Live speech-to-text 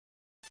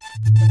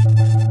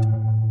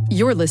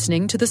You're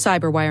listening to the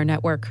Cyberwire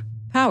Network,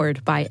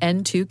 powered by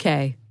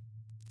N2K.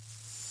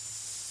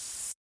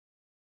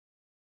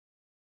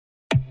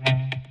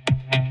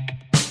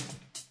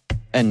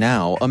 And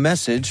now, a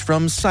message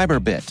from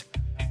Cyberbit.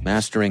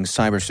 Mastering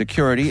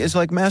cybersecurity is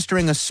like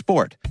mastering a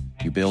sport.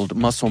 You build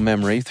muscle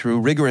memory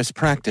through rigorous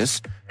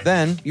practice,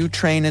 then you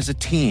train as a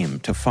team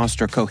to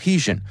foster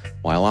cohesion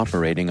while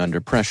operating under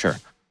pressure.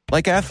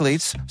 Like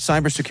athletes,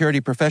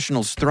 cybersecurity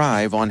professionals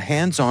thrive on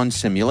hands-on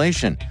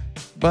simulation.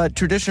 But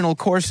traditional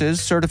courses,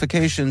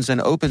 certifications,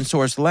 and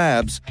open-source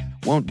labs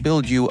won't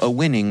build you a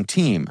winning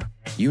team.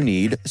 You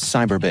need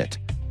Cyberbit.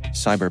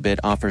 Cyberbit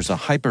offers a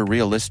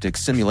hyper-realistic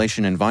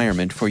simulation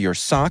environment for your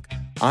SOC,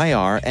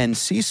 IR, and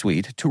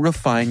C-suite to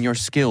refine your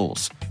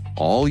skills,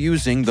 all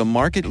using the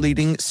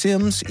market-leading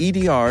SIMs,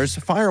 EDRs,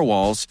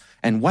 firewalls,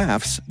 and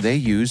WAFs they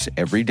use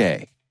every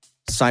day.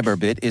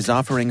 Cyberbit is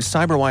offering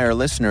Cyberwire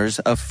listeners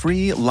a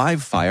free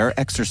live-fire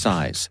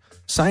exercise.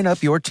 Sign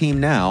up your team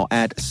now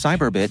at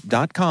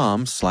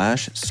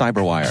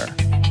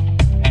cyberbit.com/cyberwire.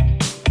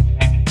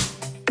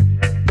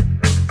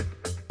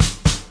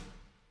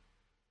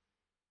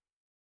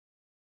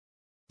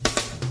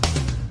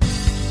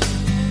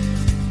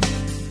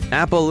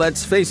 Apple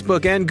lets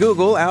Facebook and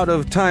Google out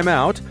of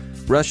timeout.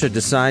 Russia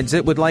decides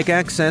it would like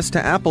access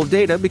to Apple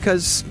data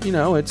because,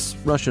 it's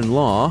Russian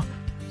law.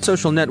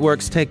 Social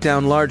networks take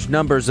down large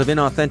numbers of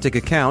inauthentic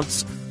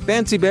accounts.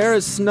 Fancy Bear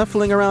is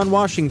snuffling around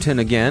Washington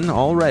again,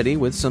 already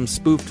with some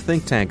spoofed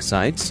think tank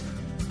sites.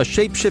 A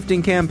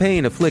shape-shifting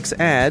campaign afflicts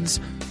ads.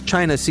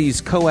 China sees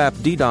co-op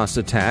DDoS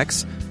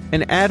attacks.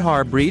 An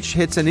Aadhaar breach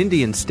hits an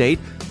Indian state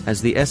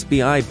as the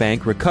SBI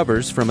Bank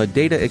recovers from a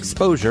data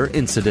exposure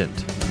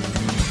incident.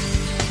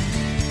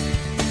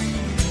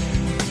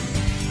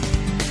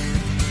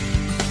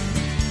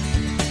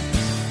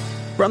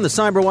 From the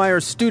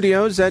Cyberwire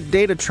studios at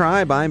Data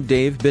Tribe, I'm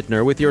Dave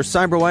Bittner with your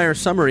Cyberwire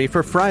summary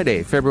for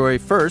Friday, February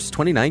 1st,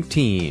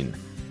 2019.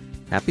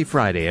 Happy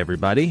Friday,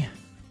 everybody.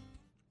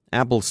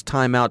 Apple's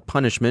timeout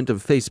punishment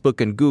of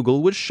Facebook and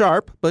Google was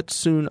sharp, but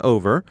soon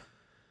over.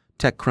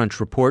 TechCrunch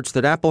reports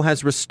that Apple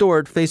has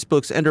restored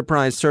Facebook's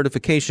enterprise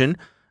certification,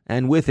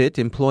 and with it,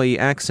 employee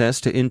access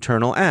to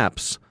internal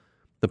apps.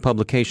 The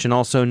publication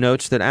also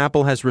notes that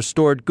Apple has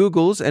restored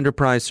Google's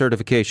enterprise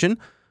certification.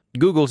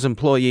 Google's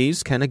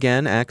employees can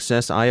again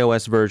access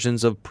iOS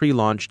versions of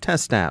pre-launch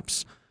test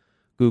apps.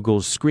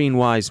 Google's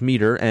ScreenWise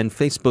meter and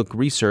Facebook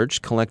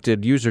research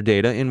collected user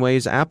data in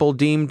ways Apple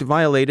deemed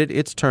violated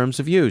its terms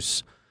of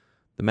use.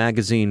 The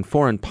magazine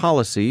Foreign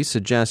Policy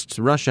suggests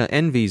Russia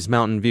envies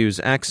Mountain View's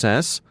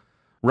access.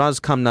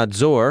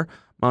 Roskomnadzor,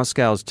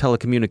 Moscow's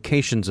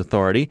telecommunications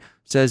authority,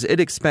 says it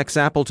expects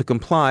Apple to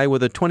comply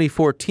with a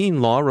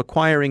 2014 law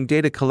requiring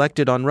data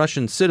collected on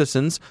Russian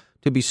citizens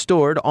to be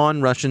stored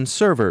on Russian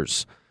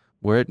servers,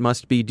 where it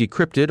must be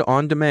decrypted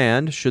on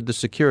demand should the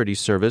security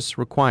service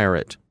require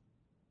it.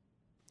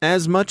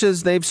 As much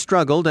as they've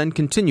struggled and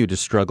continue to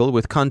struggle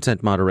with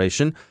content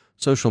moderation,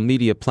 social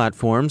media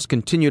platforms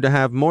continue to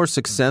have more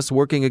success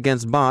working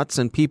against bots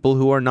and people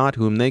who are not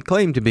whom they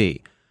claim to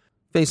be.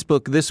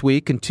 Facebook this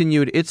week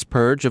continued its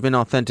purge of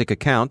inauthentic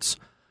accounts.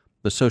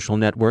 The social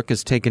network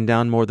has taken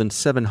down more than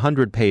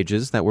 700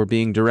 pages that were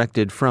being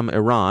directed from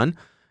Iran,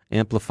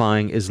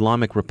 amplifying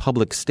Islamic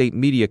Republic state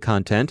media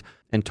content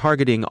and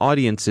targeting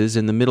audiences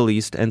in the Middle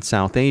East and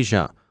South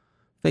Asia.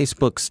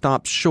 Facebook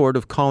stops short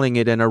of calling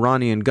it an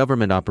Iranian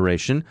government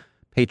operation.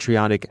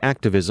 Patriotic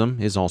activism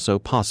is also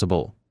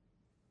possible.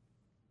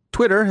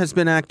 Twitter has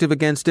been active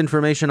against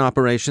information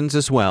operations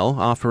as well,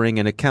 offering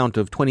an account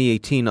of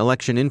 2018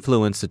 election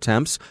influence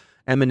attempts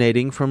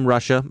emanating from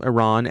Russia,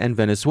 Iran, and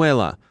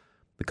Venezuela.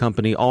 The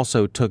company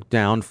also took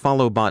down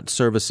followbot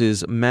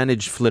services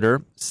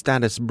ManageFlitter,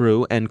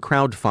 StatusBrew, and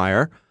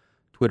Crowdfire.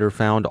 Twitter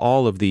found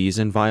all of these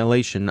in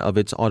violation of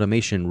its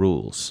automation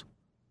rules.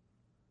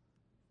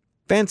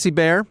 Fancy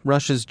Bear,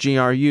 Russia's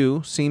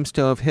GRU, seems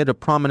to have hit a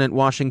prominent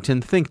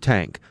Washington think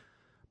tank.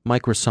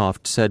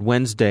 Microsoft said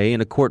Wednesday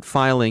in a court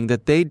filing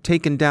that they'd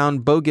taken down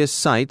bogus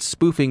sites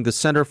spoofing the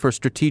Center for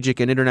Strategic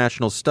and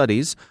International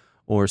Studies,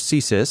 or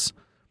CSIS.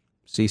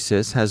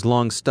 CSIS has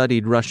long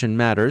studied Russian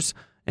matters,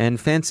 and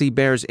Fancy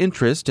Bear's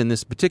interest in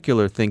this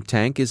particular think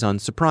tank is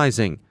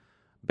unsurprising.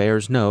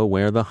 Bears know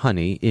where the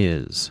honey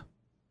is.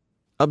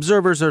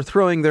 Observers are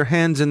throwing their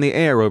hands in the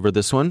air over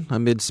this one,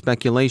 amid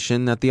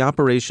speculation that the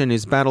operation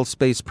is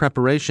battlespace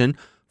preparation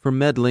for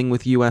meddling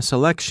with U.S.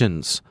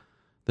 elections.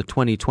 The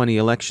 2020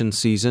 election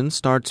season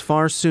starts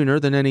far sooner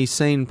than any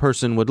sane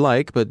person would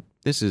like, but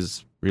this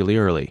is really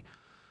early.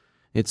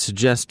 It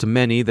suggests to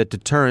many that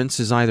deterrence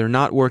is either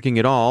not working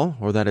at all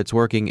or that it's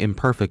working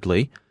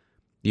imperfectly.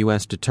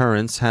 U.S.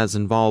 deterrence has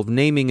involved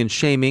naming and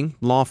shaming,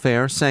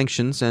 lawfare,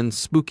 sanctions, and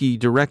spooky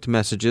direct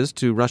messages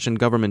to Russian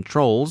government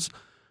trolls,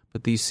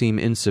 but these seem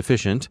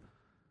insufficient.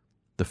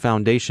 The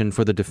Foundation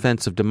for the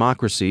Defense of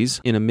Democracies,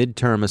 in a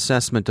midterm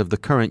assessment of the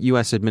current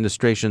U.S.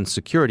 administration's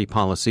security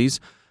policies,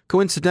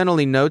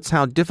 coincidentally notes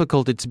how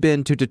difficult it's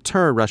been to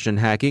deter Russian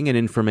hacking and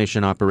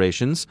information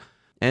operations,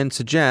 and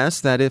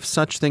suggests that if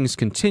such things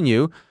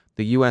continue, the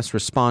the U.S.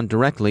 respond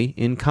directly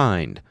in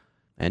kind.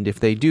 And if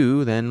they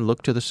do, then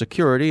look to the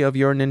security of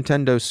your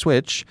Nintendo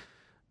Switch,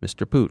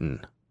 Mr.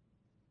 Putin.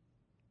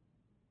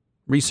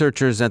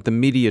 Researchers at the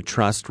Media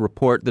Trust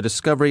report the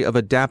discovery of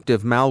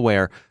adaptive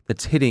malware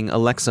that's hitting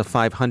Alexa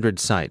 500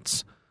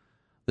 sites.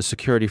 The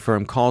security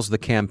firm calls the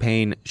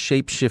campaign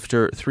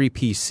Shapeshifter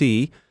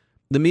 3PC.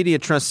 The Media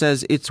Trust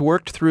says it's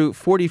worked through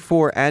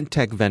 44 ad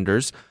tech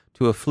vendors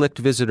to afflict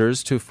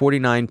visitors to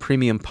 49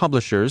 premium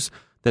publishers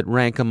that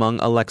rank among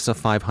Alexa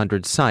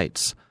 500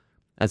 sites.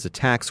 As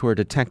attacks were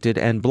detected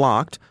and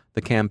blocked,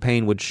 the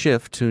campaign would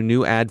shift to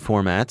new ad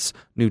formats,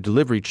 new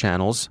delivery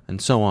channels,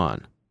 and so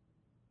on.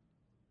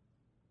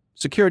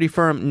 Security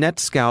firm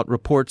NetScout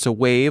reports a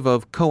wave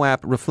of CoAP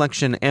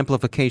reflection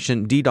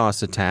amplification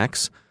DDoS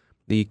attacks.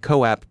 The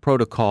CoAP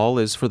protocol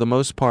is for the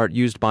most part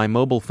used by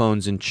mobile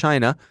phones in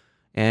China,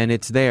 and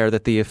it's there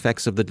that the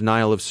effects of the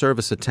denial of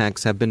service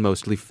attacks have been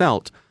mostly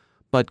felt.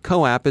 But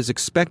CoAP is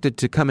expected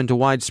to come into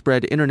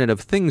widespread Internet of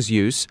Things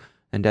use,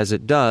 and as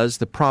it does,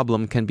 the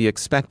problem can be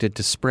expected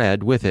to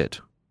spread with it.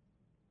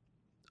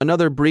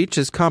 Another breach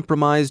has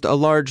compromised a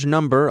large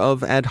number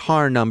of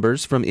Aadhaar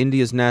numbers from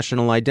India's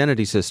national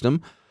identity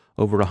system,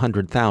 over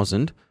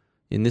 100,000.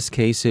 In this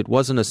case, it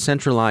wasn't a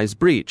centralized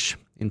breach.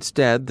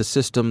 Instead, the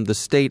system the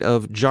state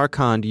of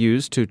Jharkhand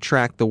used to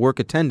track the work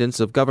attendance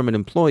of government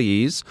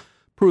employees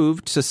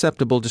proved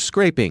susceptible to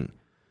scraping.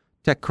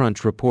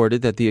 TechCrunch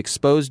reported that the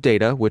exposed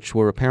data, which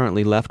were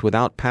apparently left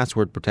without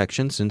password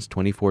protection since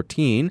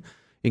 2014,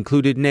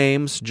 included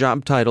names,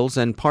 job titles,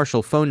 and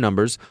partial phone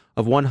numbers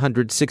of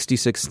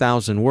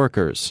 166,000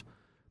 workers.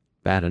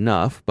 Bad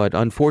enough, but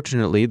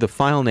unfortunately the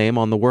file name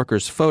on the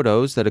workers'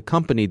 photos that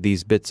accompanied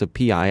these bits of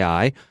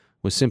PII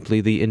was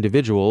simply the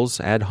individual's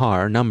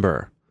Aadhaar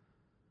number.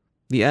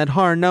 The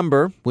Aadhaar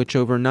number, which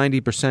over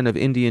 90% of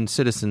Indian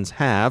citizens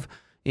have,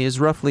 is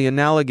roughly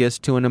analogous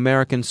to an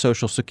American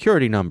Social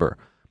Security number,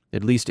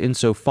 at least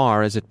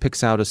insofar as it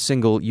picks out a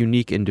single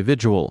unique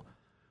individual.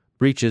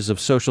 Breaches of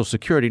Social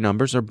Security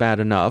numbers are bad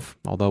enough,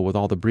 although with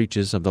all the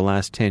breaches of the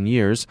last 10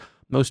 years,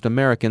 most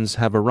Americans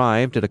have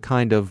arrived at a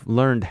kind of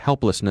learned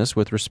helplessness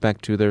with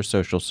respect to their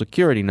Social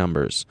Security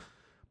numbers.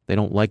 They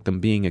don't like them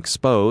being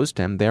exposed,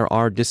 and there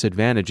are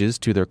disadvantages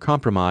to their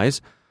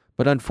compromise,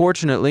 but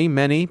unfortunately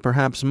many,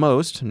 perhaps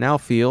most, now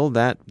feel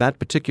that that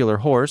particular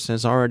horse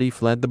has already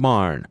fled the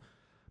barn,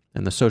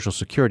 and the Social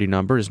Security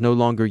number is no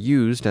longer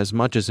used as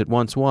much as it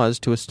once was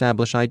to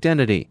establish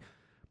identity.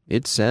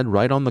 It said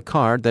right on the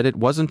card that it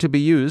wasn't to be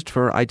used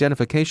for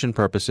identification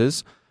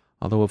purposes,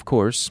 although, of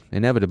course,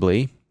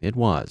 inevitably, it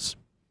was.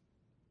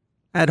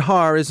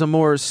 Aadhaar is a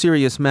more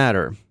serious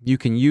matter. You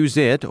can use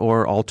it,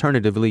 or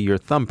alternatively your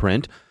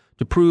thumbprint,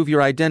 to prove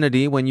your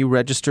identity when you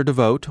register to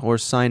vote or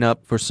sign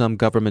up for some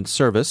government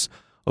service,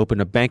 open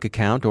a bank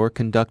account, or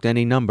conduct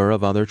any number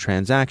of other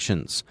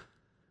transactions.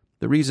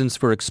 The reasons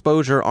for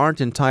exposure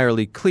aren't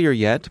entirely clear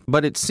yet,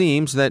 but it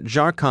seems that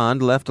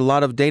Jharkhand left a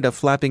lot of data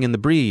flapping in the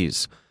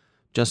breeze.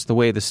 Just the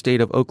way the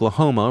state of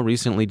Oklahoma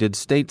recently did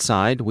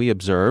stateside, we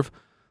observe.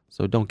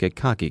 So don't get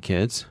cocky,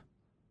 kids.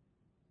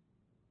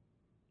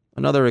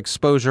 Another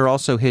exposure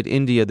also hit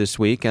India this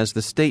week as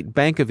the State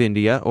Bank of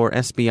India, or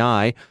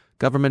SBI,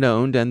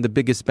 government-owned and the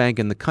biggest bank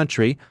in the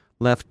country,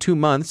 left 2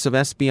 months of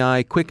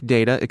SBI quick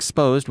data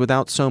exposed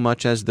without so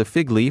much as the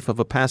fig leaf of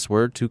a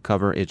password to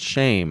cover its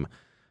shame.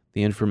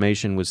 The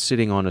information was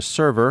sitting on a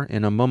server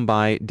in a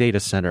Mumbai data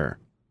center.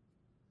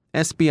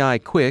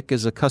 SBI Quick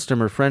is a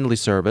customer-friendly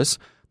service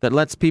that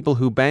lets people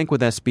who bank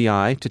with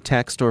SBI to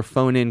text or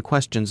phone in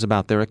questions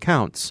about their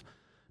accounts.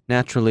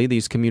 Naturally,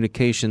 these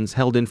communications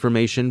held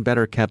information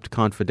better kept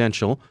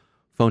confidential: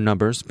 phone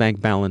numbers,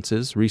 bank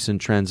balances,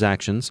 recent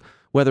transactions,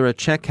 whether a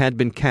check had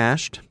been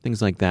cashed,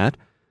 things like that.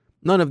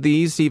 None of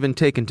these, even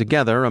taken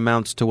together,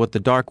 amounts to what the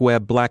dark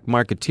web black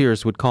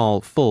marketeers would call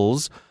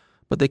fulls,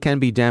 but they can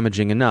be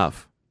damaging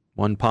enough.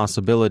 One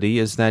possibility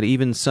is that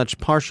even such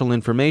partial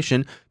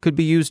information could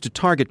be used to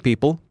target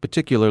people,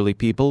 particularly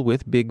people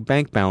with big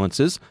bank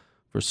balances,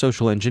 for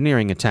social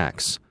engineering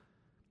attacks.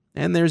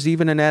 And there's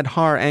even an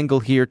Aadhaar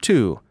angle here,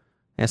 too.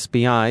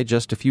 SBI,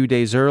 just a few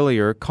days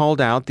earlier,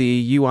 called out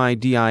the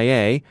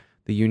UIDIA,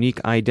 the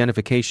Unique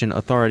Identification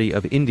Authority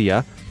of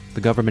India,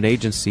 the government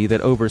agency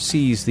that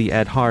oversees the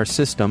Aadhaar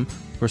system,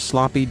 for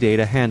sloppy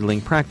data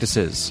handling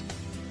practices.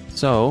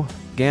 So,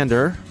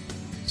 gander,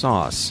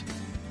 sauce.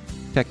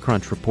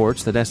 TechCrunch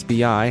reports that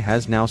SBI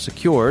has now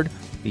secured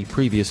the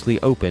previously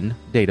open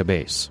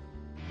database.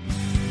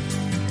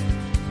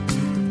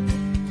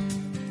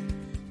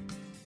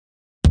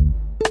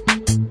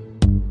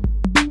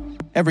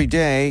 Every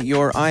day,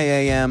 your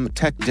IAM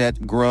tech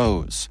debt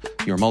grows.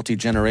 Your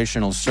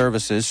multi-generational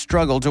services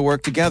struggle to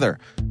work together.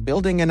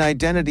 Building an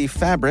identity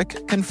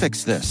fabric can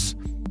fix this.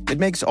 It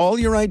makes all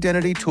your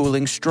identity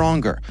tooling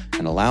stronger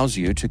and allows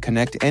you to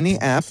connect any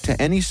app to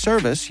any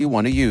service you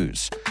want to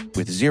use,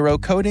 with zero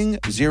coding,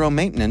 zero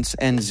maintenance,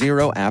 and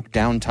zero app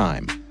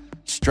downtime.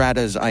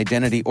 Strata's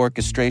identity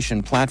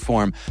orchestration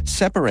platform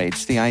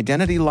separates the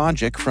identity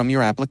logic from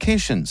your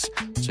applications,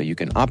 so you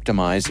can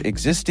optimize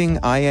existing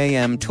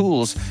IAM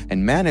tools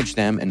and manage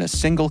them in a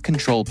single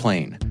control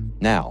plane.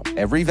 Now,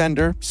 every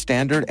vendor,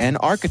 standard, and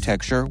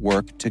architecture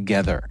work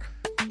together.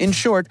 In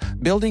short,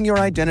 building your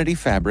identity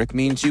fabric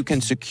means you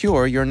can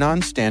secure your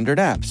non-standard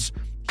apps,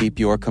 keep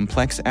your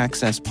complex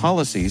access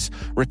policies,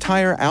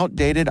 retire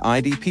outdated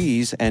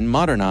IDPs, and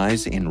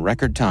modernize in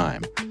record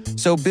time.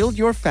 So build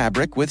your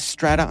fabric with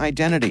Strata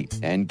Identity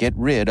and get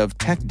rid of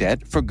tech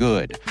debt for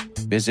good.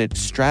 Visit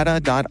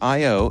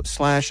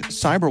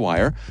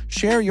strata.io/cyberwire,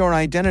 share your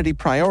identity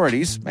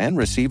priorities, and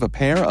receive a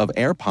pair of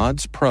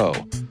AirPods Pro.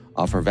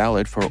 Offer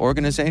valid for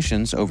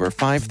organizations over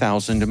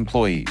 5,000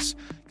 employees.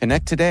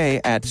 Connect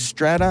today at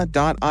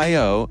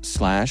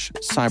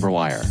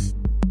strata.io/cyberwire.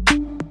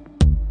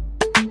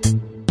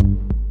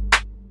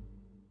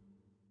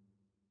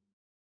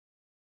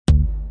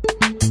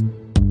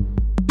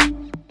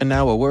 And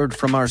now a word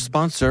from our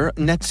sponsor,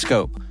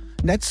 Netskope.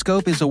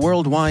 Netskope is a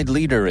worldwide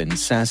leader in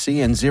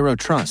SASE and Zero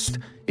Trust.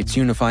 Its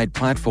unified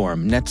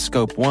platform,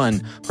 Netskope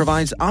One,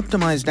 provides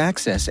optimized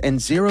access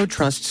and Zero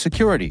Trust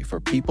security for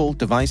people,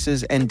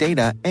 devices, and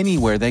data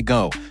anywhere they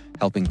go,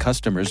 helping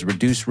customers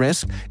reduce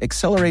risk,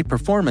 accelerate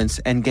performance,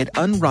 and get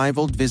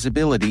unrivaled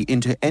visibility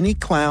into any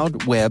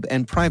cloud, web,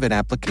 and private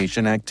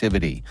application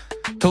activity.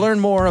 To learn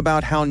more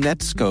about how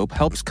Netskope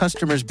helps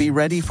customers be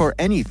ready for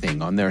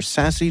anything on their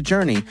SASE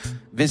journey,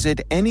 visit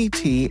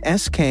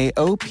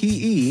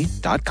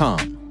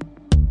netskope.com.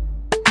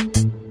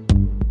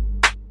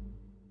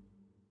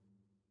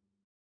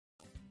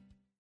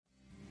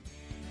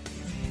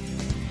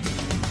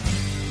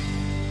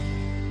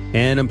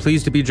 And I'm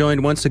pleased to be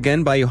joined once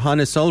again by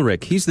Johannes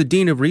Ulrich. He's the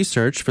Dean of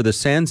Research for the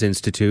SANS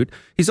Institute.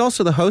 He's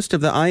also the host of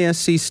the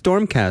ISC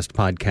Stormcast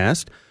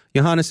podcast.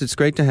 Johannes, it's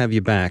great to have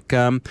you back.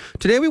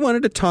 Today we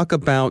wanted to talk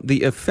about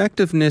the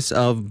effectiveness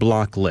of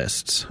block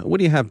lists. What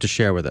do you have to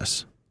share with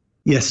us?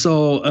 Yes,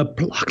 so a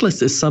block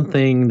list is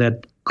something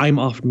that I'm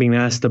often being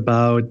asked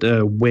about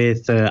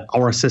with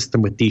our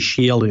system with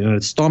DShield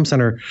at Storm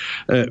Center.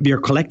 We are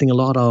collecting a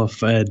lot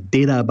of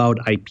data about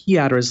IP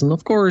addresses, and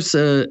of course,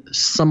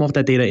 some of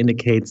that data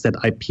indicates that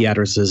IP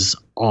addresses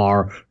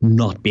are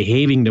not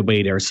behaving the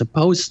way they're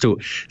supposed to.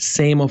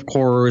 Same, of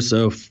course,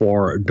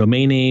 for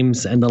domain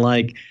names and the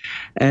like.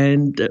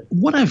 And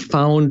what I've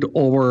found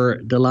over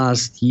the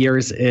last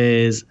years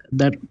is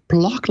that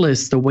block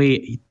lists, the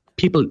way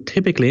people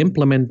typically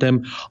implement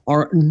them,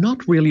 are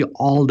not really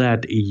all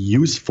that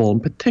useful, in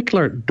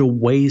particular the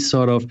way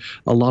sort of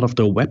a lot of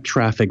the web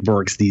traffic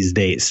works these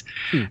days.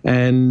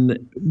 And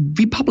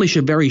we publish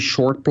a very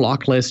short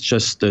block list,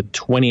 just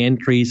 20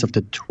 entries of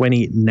the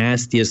 20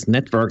 nastiest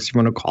networks, if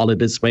you want to call it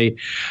this way.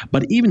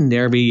 But even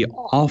there, we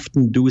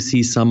often do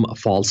see some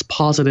false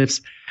positives.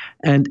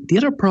 And the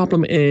other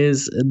problem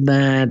is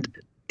that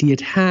the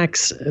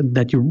attacks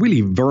that you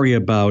really worry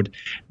about,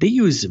 they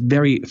use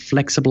very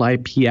flexible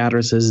IP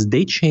addresses.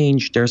 They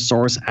change their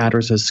source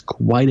addresses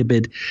quite a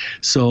bit.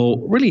 So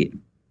really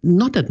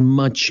not that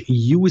much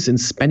use in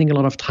spending a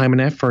lot of time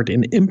and effort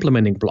in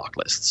implementing block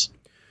lists.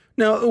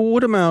 Now,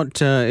 what about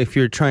if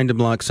you're trying to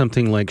block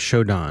something like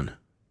Shodan?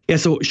 Yeah,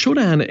 so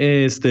Shodan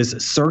is this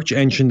search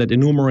engine that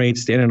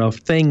enumerates the Internet of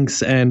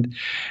Things, and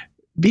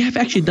we have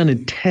actually done a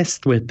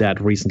test with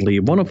that recently.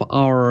 One of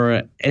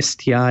our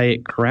STI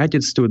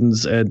graduate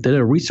students did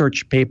a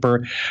research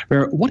paper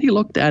where what he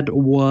looked at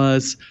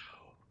was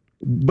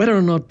whether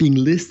or not being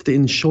listed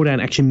in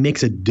Shodan actually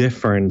makes a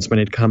difference when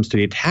it comes to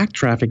the attack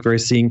traffic we're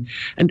seeing.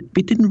 And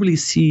we didn't really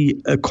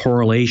see a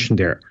correlation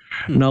there.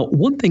 Now,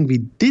 one thing we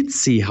did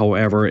see,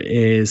 however,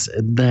 is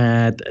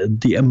that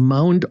the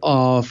amount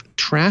of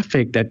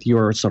traffic that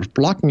you're sort of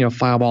blocking your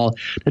firewall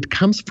that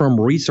comes from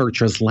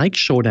researchers like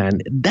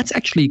Shodan, that's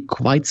actually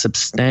quite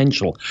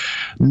substantial.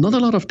 Not a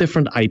lot of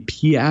different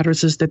IP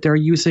addresses that they're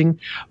using,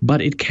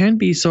 but it can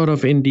be sort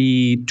of in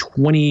the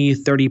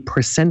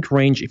 20-30%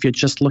 range if you're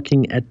just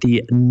looking at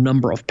the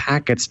number of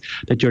packets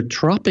that you're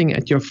dropping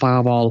at your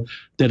firewall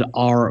that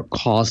are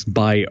caused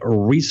by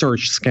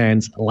research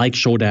scans like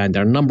Shodan.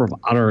 There are a number of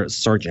other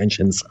search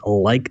engines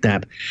like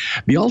that.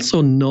 We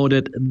also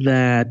noted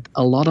that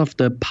a lot of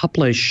the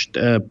published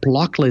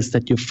block lists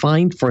that you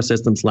find for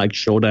systems like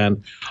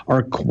Shodan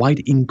are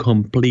quite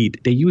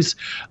incomplete. They use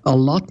a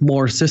lot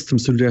more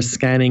systems to do their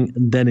scanning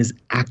than is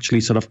actually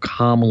sort of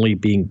commonly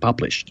being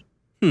published.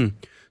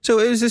 So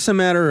is this a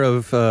matter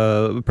of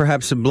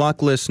perhaps a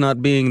block list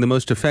not being the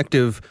most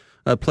effective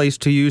place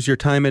to use your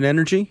time and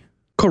energy?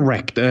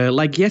 Correct.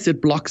 Yes,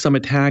 it blocks some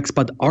attacks,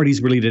 but are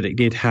these really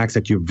the attacks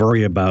that you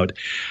worry about?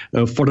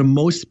 For the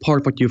most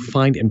part, what you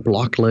find in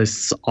block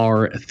lists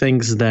are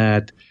things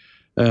that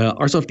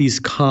are sort of these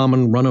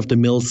common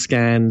run-of-the-mill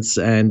scans,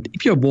 and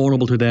if you're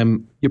vulnerable to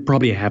them, you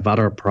probably have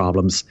other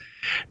problems.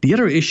 The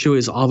other issue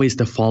is always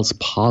the false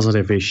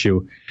positive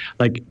issue.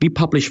 Like we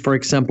publish, for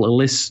example, a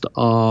list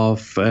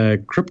of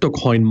crypto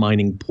coin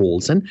mining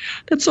pools, and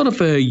that's sort of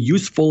a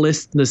useful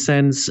list in the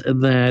sense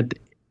that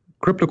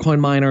crypto coin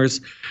miners,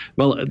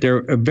 well, they're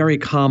a very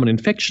common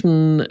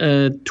infection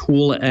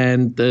tool.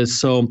 And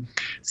so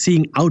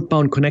seeing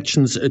outbound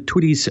connections to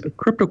these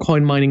crypto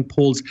coin mining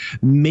pools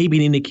may be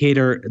an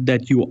indicator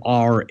that you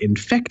are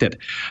infected.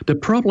 The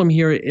problem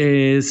here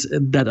is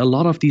that a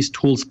lot of these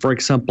tools, for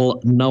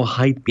example, now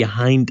hide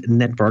behind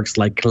networks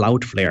like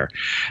Cloudflare.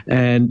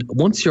 And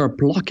once you're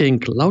blocking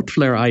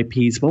Cloudflare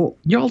IPs, well,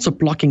 you're also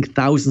blocking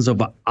thousands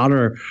of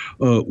other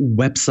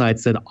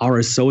websites that are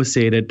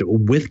associated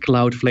with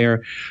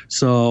Cloudflare.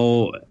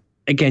 So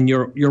again,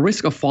 your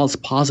risk of false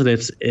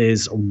positives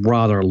is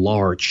rather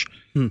large.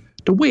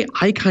 The way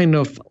I kind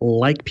of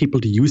like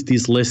people to use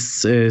these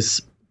lists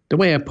is, the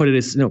way I put it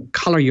is,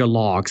 color your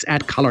logs,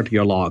 add color to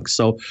your logs.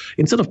 So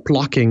instead of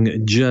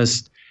blocking,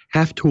 just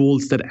have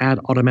tools that add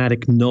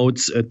automatic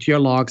notes to your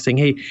log saying,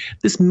 hey,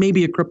 this may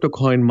be a crypto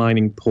coin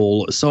mining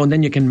pool. So and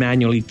then you can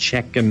manually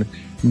check and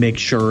make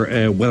sure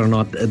whether or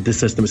not the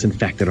system is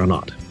infected or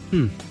not.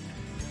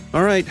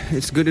 All right,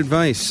 it's good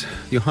advice.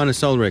 Johannes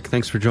Ullrich,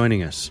 thanks for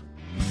joining us.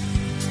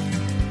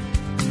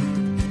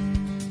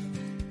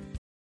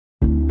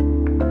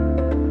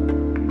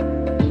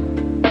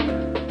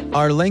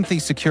 Are lengthy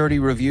security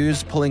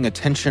reviews pulling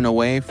attention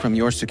away from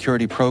your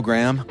security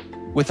program?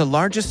 With the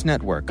largest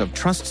network of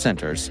trust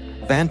centers,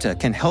 Vanta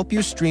can help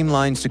you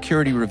streamline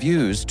security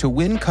reviews to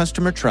win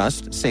customer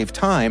trust, save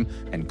time,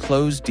 and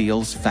close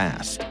deals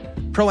fast.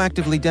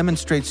 Proactively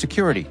demonstrate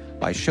security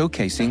by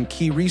showcasing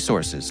key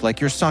resources like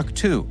your SOC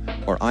 2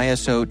 or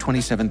ISO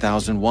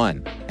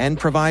 27001 and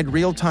provide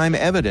real-time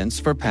evidence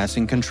for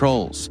passing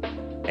controls.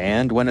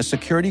 And when a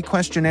security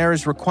questionnaire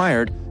is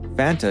required,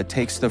 Vanta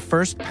takes the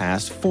first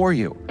pass for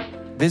you.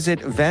 Visit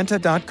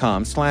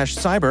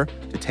vanta.com/cyber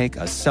to take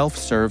a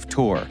self-serve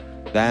tour.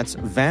 That's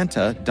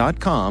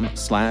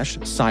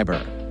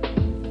vanta.com/cyber.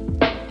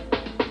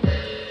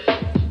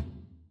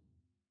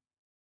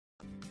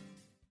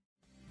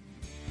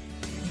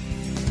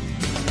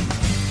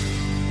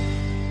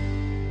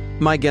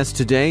 My guest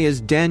today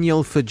is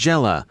Daniel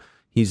Faggella.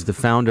 He's the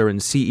founder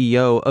and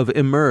CEO of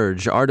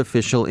Emerge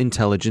Artificial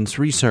Intelligence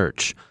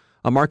Research,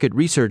 a market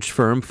research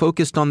firm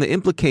focused on the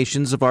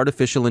implications of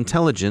artificial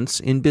intelligence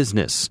in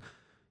business.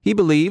 He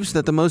believes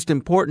that the most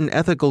important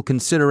ethical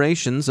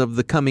considerations of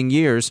the coming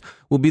years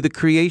will be the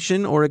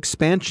creation or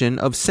expansion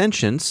of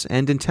sentience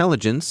and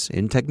intelligence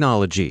in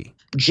technology.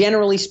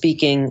 Generally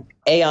speaking,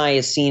 AI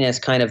is seen as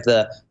kind of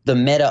the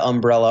meta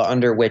umbrella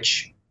under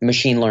which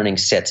machine learning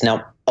sits.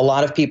 Now, a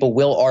lot of people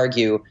will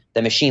argue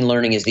that machine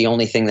learning is the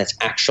only thing that's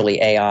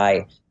actually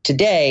AI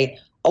today.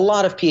 A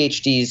lot of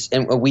PhDs,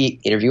 and we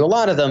interview a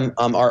lot of them,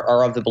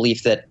 are of the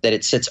belief that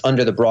it sits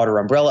under the broader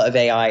umbrella of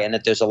AI and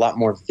that there's a lot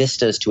more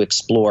vistas to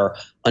explore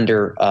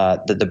under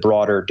the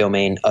broader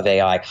domain of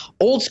AI.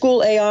 Old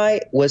school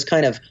AI was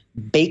kind of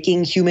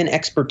baking human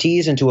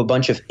expertise into a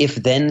bunch of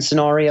if-then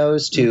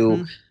scenarios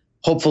to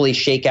hopefully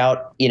shake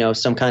out,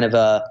 some kind of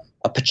a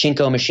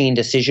pachinko machine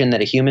decision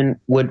that a human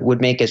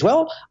would make as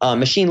well.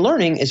 Machine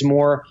learning is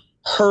more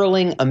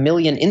hurling a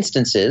million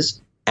instances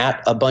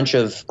at a bunch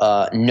of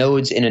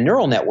nodes in a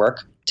neural network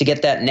to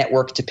get that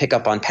network to pick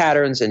up on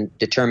patterns and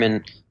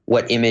determine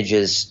what image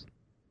is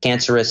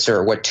cancerous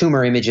or what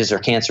tumor images are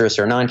cancerous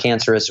or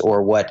non-cancerous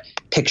or what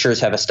pictures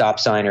have a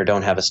stop sign or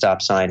don't have a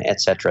stop sign,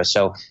 etc.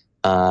 So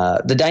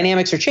the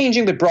dynamics are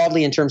changing, but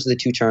broadly in terms of the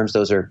two terms,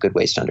 those are good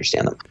ways to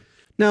understand them.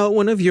 Now,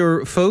 one of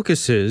your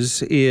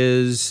focuses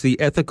is the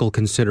ethical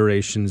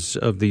considerations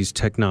of these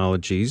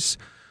technologies.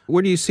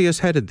 Where do you see us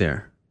headed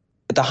there?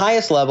 At the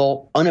highest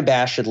level,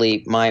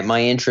 unabashedly,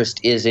 my interest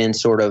is in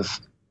sort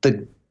of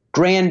the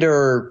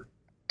grander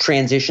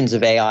transitions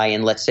of AI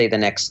in, let's say, the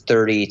next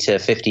 30 to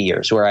 50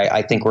 years, where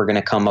I think we're going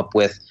to come up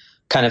with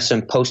kind of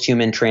some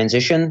post-human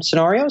transition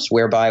scenarios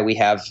whereby we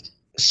have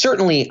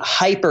certainly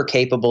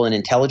hyper-capable and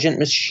intelligent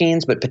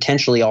machines, but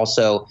potentially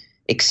also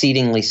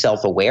exceedingly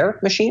self-aware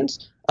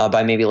machines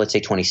by maybe, let's say,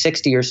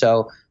 2060 or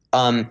so.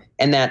 And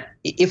that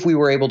if we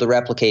were able to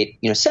replicate,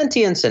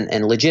 sentience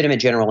and legitimate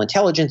general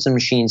intelligence in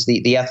machines,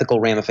 the ethical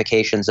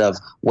ramifications of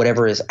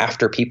whatever is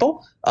after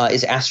people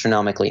is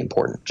astronomically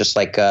important. Just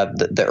like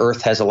the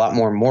Earth has a lot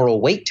more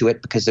moral weight to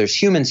it because there's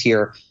humans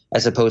here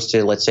as opposed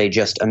to, let's say,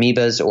 just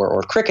amoebas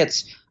or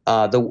crickets.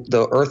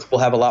 The Earth will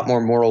have a lot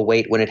more moral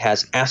weight when it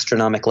has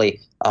astronomically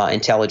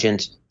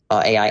intelligent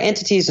AI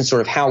entities, and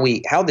sort of how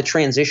the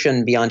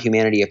transition beyond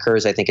humanity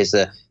occurs, I think, is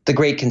the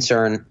great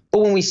concern. But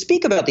when we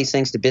speak about these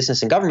things to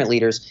business and government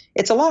leaders,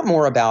 it's a lot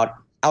more about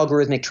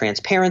algorithmic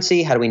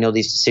transparency. How do we know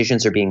these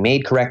decisions are being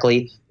made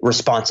correctly?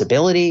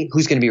 Responsibility.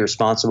 Who's going to be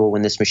responsible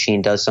when this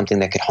machine does something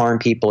that could harm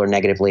people or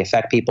negatively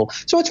affect people?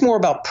 So it's more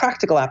about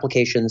practical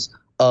applications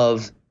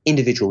of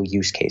individual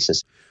use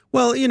cases.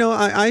 Well,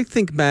 I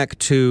think back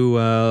to,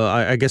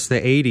 I guess,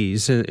 the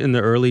 80s in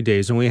the early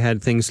days when we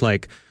had things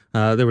like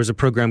there was a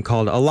program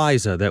called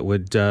ELIZA that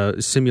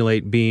would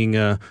simulate being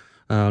a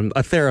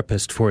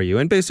therapist for you.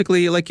 And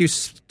basically, like you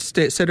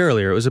said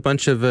earlier, it was a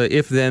bunch of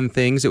if-then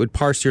things. It would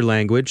parse your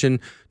language and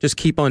just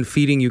keep on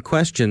feeding you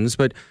questions.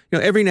 But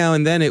every now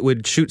and then it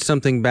would shoot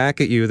something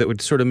back at you that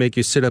would sort of make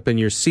you sit up in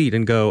your seat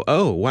and go,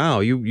 oh, wow,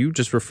 you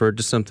just referred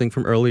to something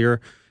from earlier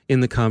in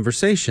the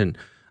conversation.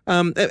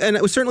 And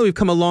certainly we've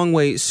come a long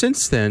way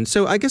since then.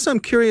 So I guess I'm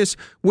curious,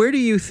 where do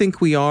you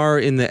think we are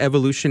in the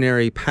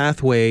evolutionary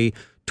pathway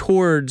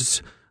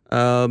towards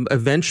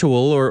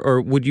eventual,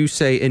 or would you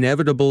say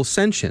inevitable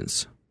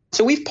sentience?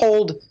 So we've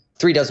polled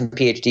 36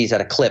 PhDs at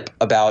a clip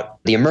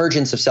about the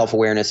emergence of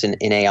self-awareness in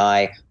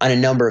AI on a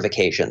number of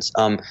occasions.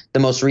 The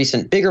most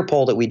recent bigger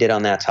poll that we did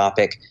on that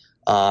topic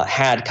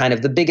had kind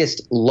of the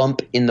biggest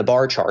lump in the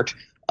bar chart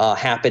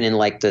happen in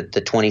like the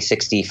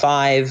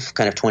 2065,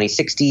 kind of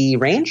 2060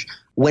 range.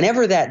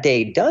 Whenever that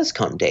day does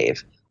come,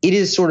 Dave, it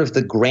is sort of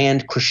the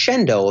grand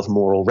crescendo of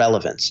moral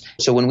relevance.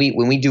 So when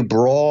we do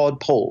broad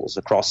polls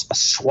across a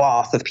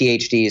swath of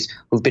PhDs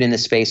who've been in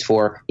this space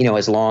for,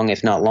 as long,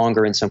 if not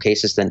longer in some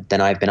cases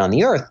than I've been on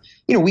the earth,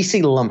 we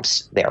see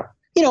lumps there.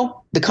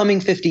 The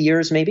coming 50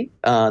 years, maybe.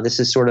 This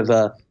is sort of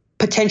a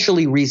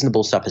potentially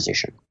reasonable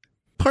supposition.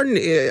 Pardon,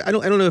 I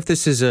don't know if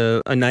this is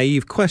a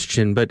naive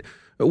question, but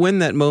when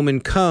that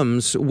moment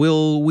comes,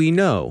 will we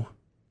know?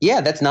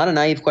 Yeah, that's not a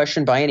naive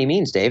question by any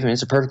means, Dave. I mean,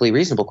 it's a perfectly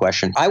reasonable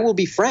question. I will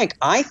be frank.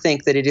 I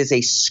think that it is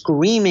a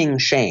screaming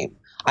shame.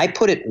 I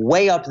put it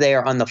way up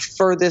there on the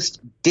furthest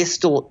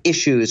distal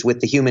issues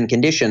with the human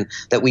condition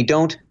that we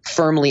don't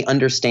firmly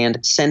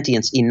understand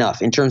sentience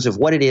enough in terms of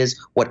what it is,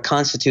 what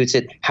constitutes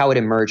it, how it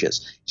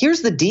emerges.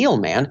 Here's the deal,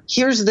 man.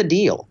 Here's the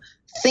deal.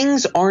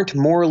 Things aren't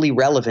morally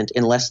relevant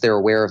unless they're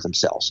aware of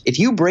themselves. If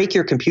you break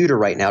your computer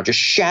right now, just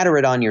shatter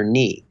it on your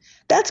knee.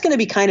 That's going to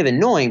be kind of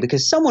annoying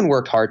because someone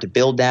worked hard to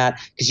build that,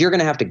 because you're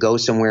going to have to go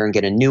somewhere and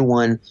get a new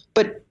one.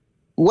 But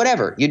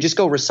whatever, you just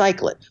go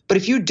recycle it. But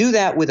if you do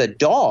that with a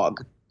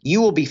dog,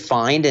 you will be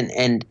fined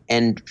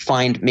and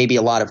fined maybe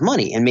a lot of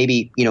money and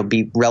maybe,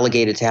 be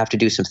relegated to have to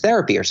do some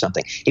therapy or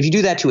something. If you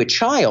do that to a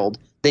child,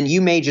 then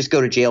you may just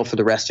go to jail for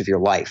the rest of your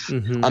life.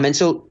 Mm-hmm. And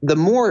so the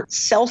more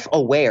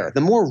self-aware,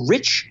 the more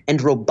rich and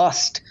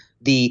robust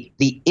the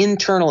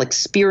internal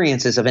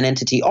experiences of an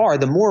entity are,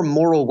 the more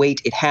moral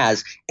weight it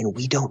has, and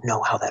we don't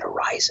know how that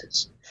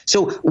arises.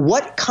 So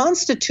what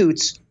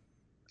constitutes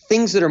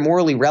things that are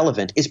morally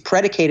relevant is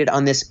predicated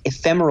on this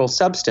ephemeral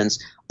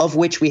substance of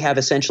which we have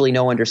essentially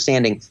no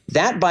understanding.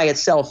 That by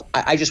itself,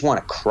 I just want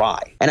to cry.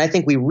 And I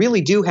think we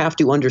really do have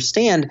to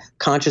understand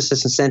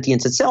consciousness and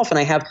sentience itself. And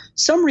I have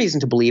some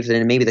reason to believe that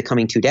in maybe the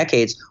coming 2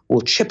 decades,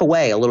 we'll chip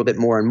away a little bit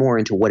more and more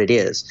into what it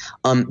is.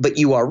 But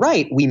you are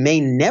right. We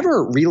may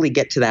never really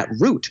get to that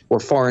root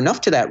or far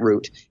enough to that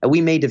root. And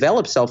we may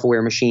develop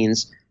self-aware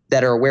machines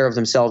that are aware of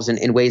themselves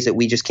in ways that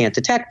we just can't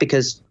detect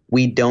because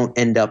we don't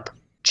end up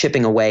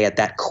chipping away at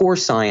that core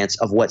science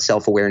of what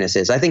self-awareness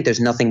is. I think there's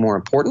nothing more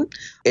important.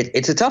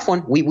 It's a tough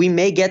one. We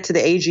may get to the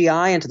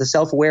AGI and to the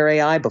self-aware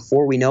AI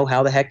before we know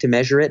how the heck to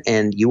measure it,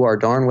 and you are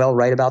darn well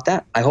right about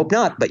that. I hope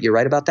not, but you're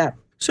right about that.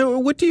 So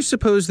what do you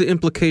suppose the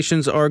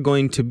implications are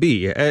going to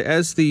be?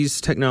 As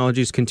these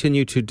technologies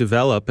continue to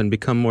develop and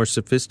become more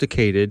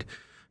sophisticated,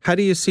 how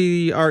do you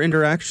see our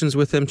interactions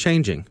with them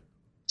changing?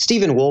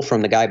 Stephen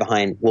Wolfram, the guy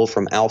behind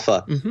Wolfram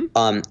Alpha,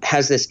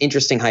 has this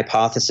interesting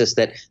hypothesis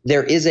that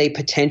there is a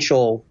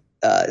potential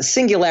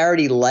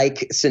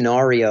singularity-like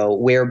scenario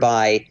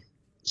whereby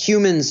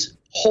humans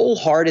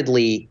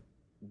wholeheartedly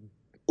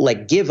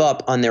give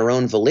up on their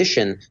own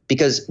volition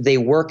because they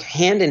work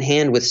hand in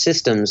hand with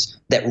systems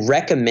that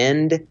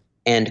recommend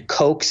and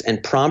coax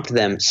and prompt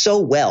them so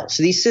well.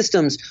 So these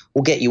systems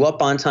will get you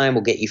up on time,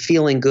 will get you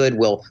feeling good,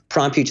 will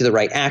prompt you to the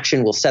right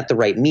action, will set the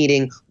right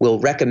meeting, will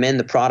recommend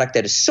the product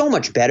that is so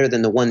much better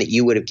than the one that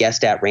you would have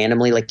guessed at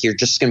randomly. Like you're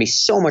just going to be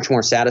so much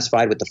more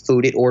satisfied with the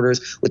food it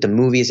orders, with the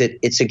movies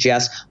it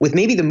suggests, with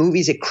maybe the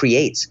movies it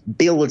creates,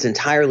 builds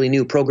entirely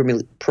new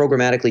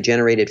programmatically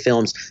generated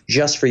films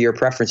just for your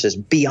preferences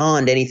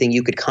beyond anything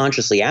you could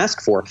consciously ask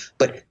for,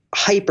 but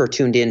hyper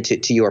tuned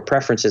into your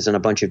preferences on a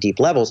bunch of deep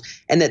levels.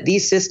 And that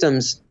these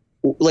systems,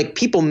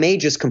 people may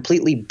just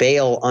completely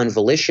bail on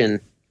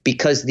volition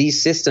because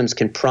these systems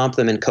can prompt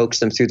them and coax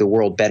them through the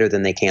world better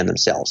than they can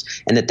themselves.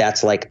 And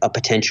that's like a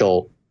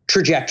potential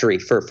trajectory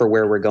for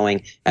where we're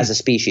going as a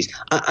species.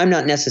 I'm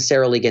not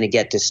necessarily going to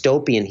get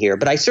dystopian here,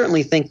 but I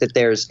certainly think that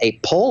there's a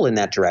pull in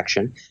that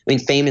direction. I mean,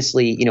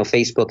 famously,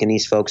 Facebook and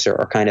these folks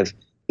are kind of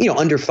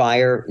under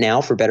fire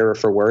now, for better or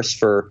for worse,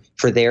 for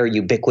their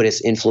ubiquitous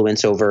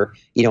influence over,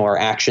 our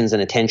actions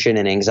and attention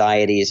and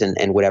anxieties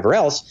and whatever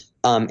else.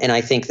 And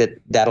I think that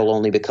that'll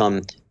only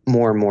become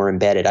more and more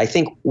embedded. I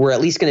think we're at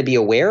least going to be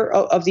aware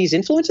of these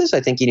influences. I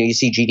think, you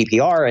see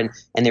GDPR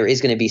and there is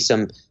going to be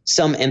some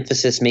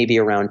emphasis maybe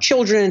around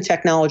children and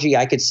technology.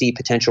 I could see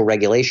potential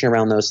regulation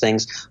around those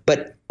things.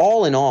 But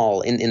all in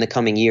all, in the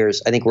coming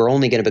years, I think we're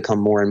only going to become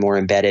more and more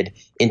embedded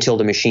until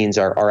the machines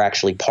are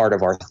actually part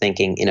of our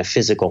thinking in a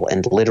physical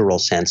and literal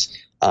sense,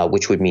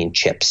 which would mean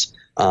chips.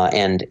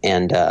 And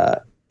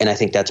I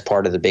think that's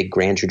part of the big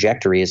grand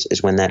trajectory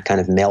is when that kind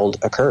of meld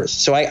occurs.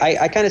 So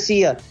I kind of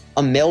see a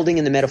melding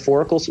in the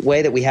metaphorical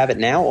way that we have it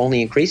now,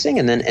 only increasing,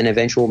 and then an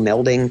eventual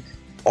melding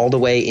all the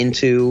way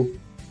into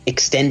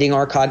extending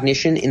our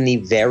cognition in the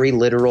very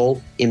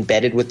literal,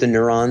 embedded with the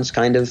neurons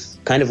kind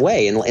of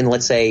way in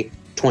let's say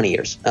 20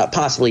 years,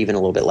 possibly even a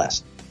little bit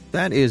less.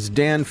 That is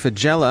Dan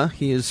Faggella.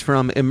 He is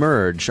from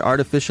Emerge,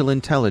 Artificial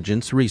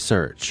Intelligence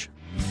Research.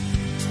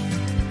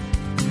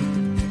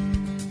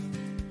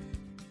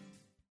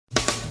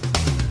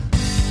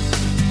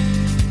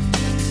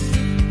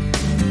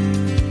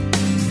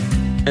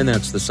 And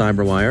that's the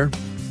Cyberwire.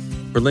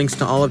 For links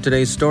to all of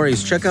today's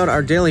stories, check out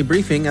our daily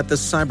briefing at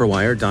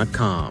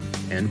thecyberwire.com.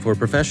 And for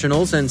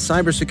professionals and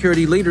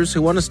cybersecurity leaders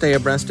who want to stay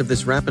abreast of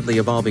this rapidly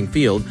evolving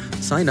field,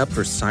 sign up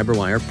for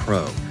Cyberwire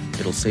Pro.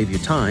 It'll save you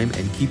time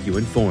and keep you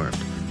informed.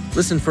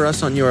 Listen for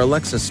us on your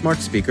Alexa smart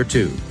speaker,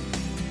 too.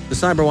 The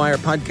Cyberwire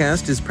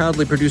podcast is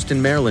proudly produced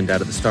in Maryland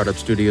out of the startup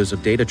studios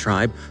of Data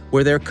Tribe,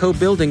 where they're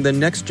co-building the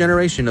next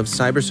generation of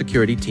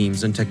cybersecurity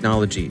teams and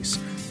technologies.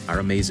 Our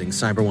amazing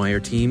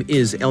Cyberwire team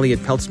is Elliot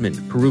Peltzman,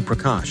 Puru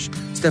Prakash,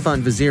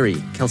 Stefan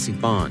Vaziri, Kelsey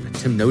Bond,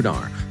 Tim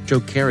Nodar,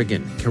 Joe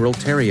Kerrigan, Carol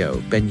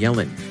Terrio, Ben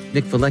Yellen,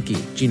 Nick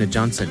Valecki, Gina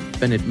Johnson,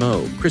 Bennett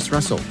Moe, Chris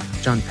Russell,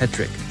 John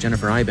Petrick,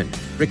 Jennifer Iben,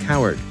 Rick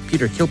Howard,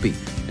 Peter Kilpie,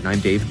 and I'm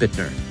Dave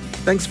Bittner.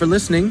 Thanks for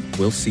listening.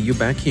 We'll see you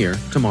back here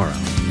tomorrow.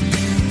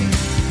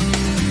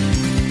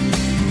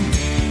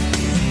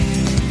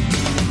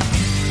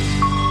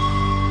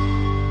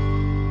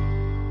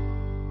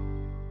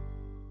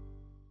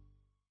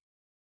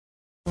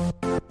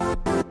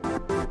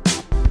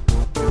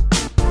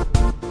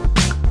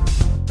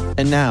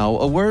 And now,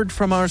 a word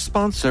from our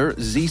sponsor,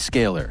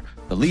 Zscaler,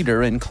 the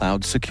leader in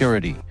cloud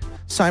security.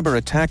 Cyber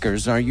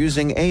attackers are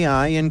using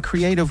AI in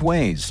creative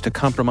ways to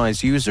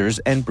compromise users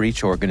and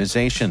breach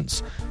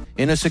organizations.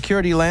 In a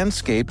security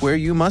landscape where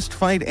you must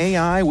fight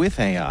AI with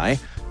AI,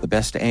 the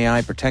best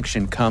AI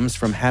protection comes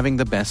from having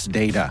the best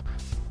data.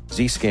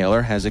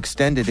 Zscaler has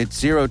extended its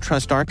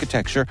zero-trust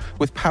architecture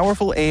with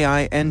powerful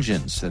AI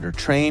engines that are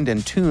trained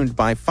and tuned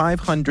by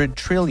 500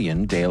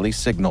 trillion daily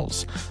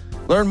signals.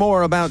 Learn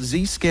more about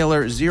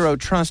Zscaler Zero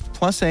Trust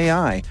Plus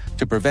AI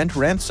to prevent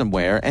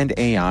ransomware and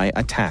AI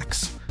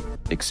attacks.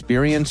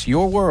 Experience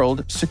your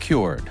world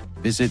secured.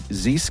 Visit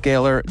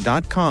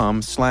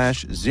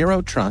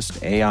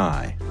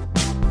zscaler.com/zerotrustai.